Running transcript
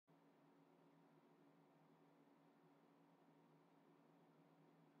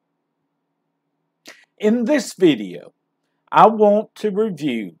In this video, I want to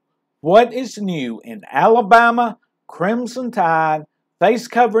review what is new in Alabama Crimson Tide face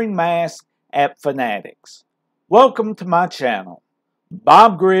covering mask at Fanatics. Welcome to my channel,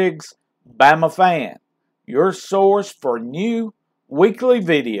 Bob Griggs, Bama fan, your source for new weekly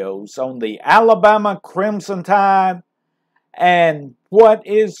videos on the Alabama Crimson Tide and what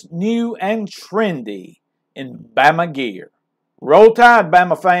is new and trendy in Bama gear. Roll Tide,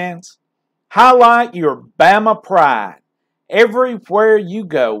 Bama fans! Highlight your Bama pride everywhere you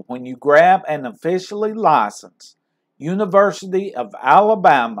go when you grab an officially licensed University of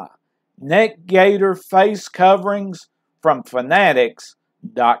Alabama neck gaiter face coverings from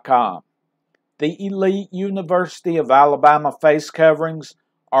Fanatics.com. The elite University of Alabama face coverings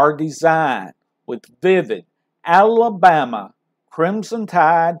are designed with vivid Alabama Crimson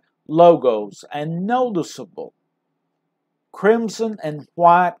Tide logos and noticeable crimson and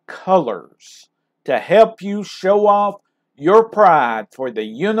white colors to help you show off your pride for the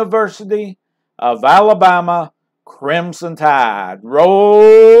University of Alabama Crimson Tide.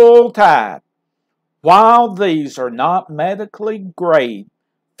 Roll Tide! While these are not medically grade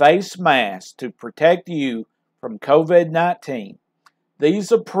face masks to protect you from COVID-19,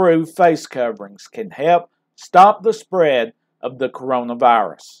 these approved face coverings can help stop the spread of the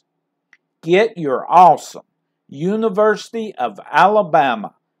coronavirus. Get your awesome University of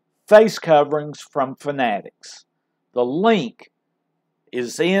Alabama face coverings from Fanatics. The link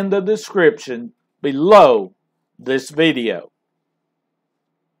is in the description below this video.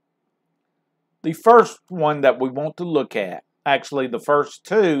 The first one that we want to look at, actually the first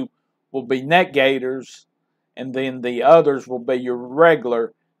two will be neck gaiters, and then the others will be your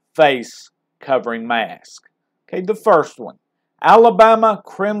regular face covering mask. Okay, the first one, Alabama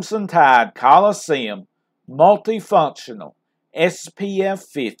Crimson Tide Coliseum multifunctional SPF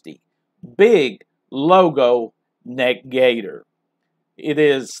 50 big logo neck gaiter.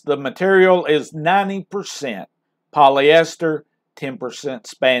 The material is 90% polyester, 10%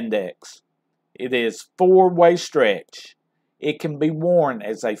 spandex. It is 4-way stretch. It can be worn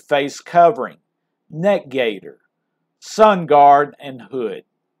as a face covering, neck gaiter, sun guard, and hood.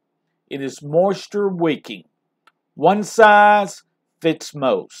 It is moisture wicking. One size fits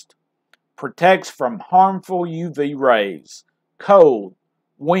most. Protects from harmful UV rays, cold,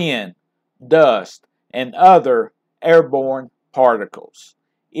 wind, dust, and other airborne particles.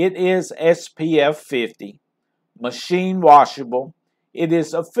 It is SPF 50, machine washable. It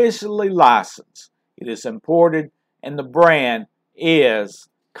is officially licensed. It is imported, and the brand is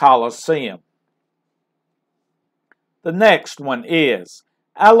Coliseum. The next one is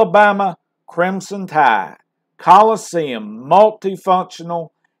Alabama Crimson Tide Coliseum multifunctional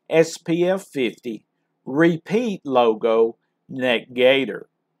SPF 50 repeat logo neck gaiter.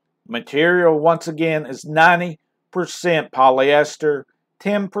 Material once again is 90% polyester,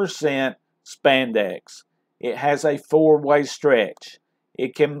 10% spandex. It has a 4-way stretch.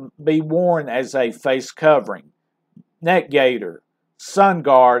 It can be worn as a face covering, neck gaiter, sun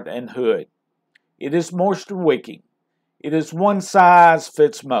guard, and hood. It is moisture wicking. It is one size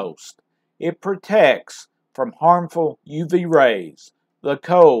fits most. It protects from harmful UV rays, the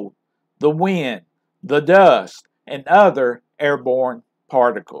cold, the wind, the dust, and other airborne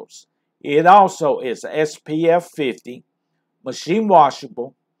particles. It also is SPF 50, machine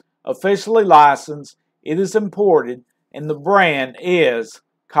washable, officially licensed. It is imported, and the brand is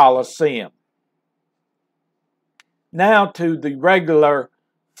Coliseum. Now to the regular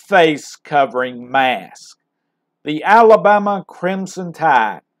face covering mask. The Alabama Crimson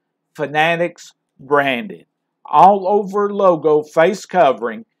Tide Fanatics branded all over logo face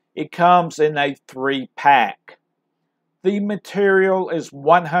covering. It comes in a 3-pack. The material is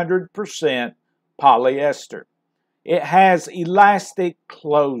 100% polyester. It has elastic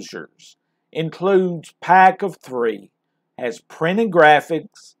closures, includes pack of 3, has printed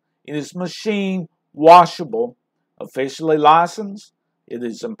graphics. It is machine washable, officially licensed. It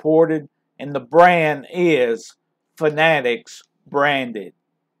is imported, and the brand is Fanatics branded.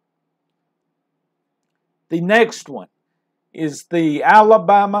 The next one is the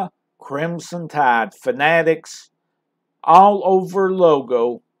Alabama Crimson Tide Fanatics all over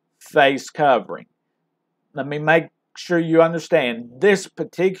logo face covering. Let me make sure you understand this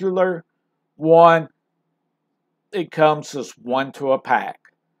particular one, it comes as 1 to a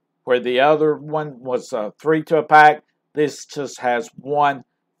pack. Where the other one was 3 to a pack, this just has 1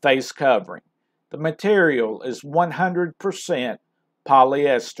 face covering. The material is 100%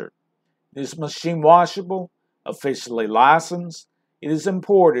 polyester. It is machine washable, officially licensed. It is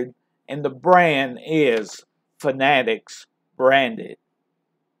imported, and the brand is Fanatics branded.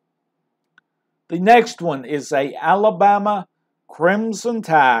 The next one is a Alabama Crimson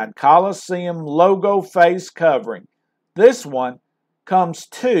Tide Coliseum logo face covering. This one comes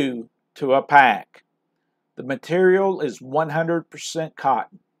two to a pack. The material is 100%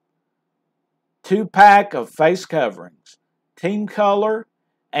 cotton. 2-pack of face coverings, team color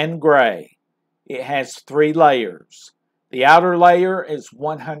and gray. It has 3 layers. The outer layer is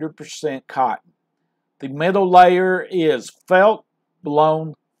 100% cotton. The middle layer is felt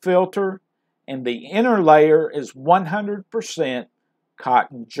blown filter, and the inner layer is 100%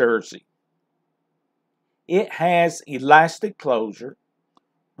 cotton jersey. It has elastic closure,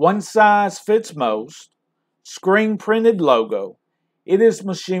 one size fits most, screen printed logo. It is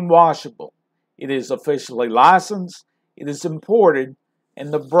machine washable. It is officially licensed. It is imported,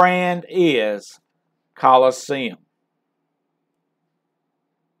 and the brand is Coliseum.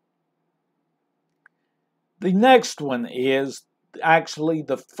 The next one is actually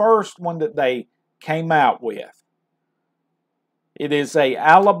the first one that they came out with. It is a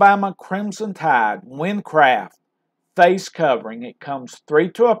Alabama Crimson Tide Windcraft face covering. It comes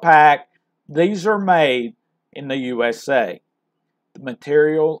 3 to a pack. These are made in the USA. The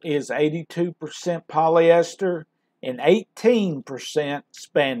material is 82% polyester and 18%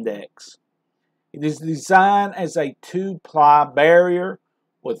 spandex. It is designed as a 2-ply barrier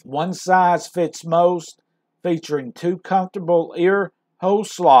with one size fits most, featuring 2 comfortable ear hole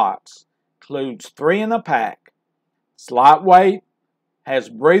slots. Includes 3 in a pack. It's lightweight, has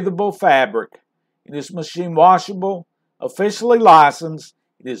breathable fabric. It is machine washable, officially licensed.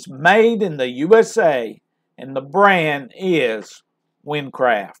 It is made in the USA, and the brand is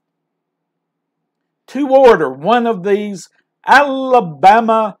Windcraft. To order one of these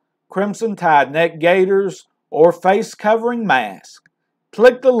Alabama Crimson Tide neck gaiters or face covering mask,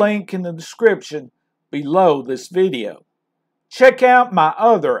 click the link in the description below this video. Check out my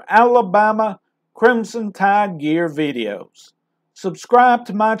other Alabama Crimson Tide gear videos. Subscribe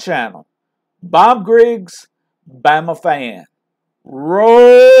to my channel. Bob Griggs, Bama fan.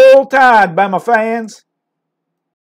 Roll Tide, Bama fans!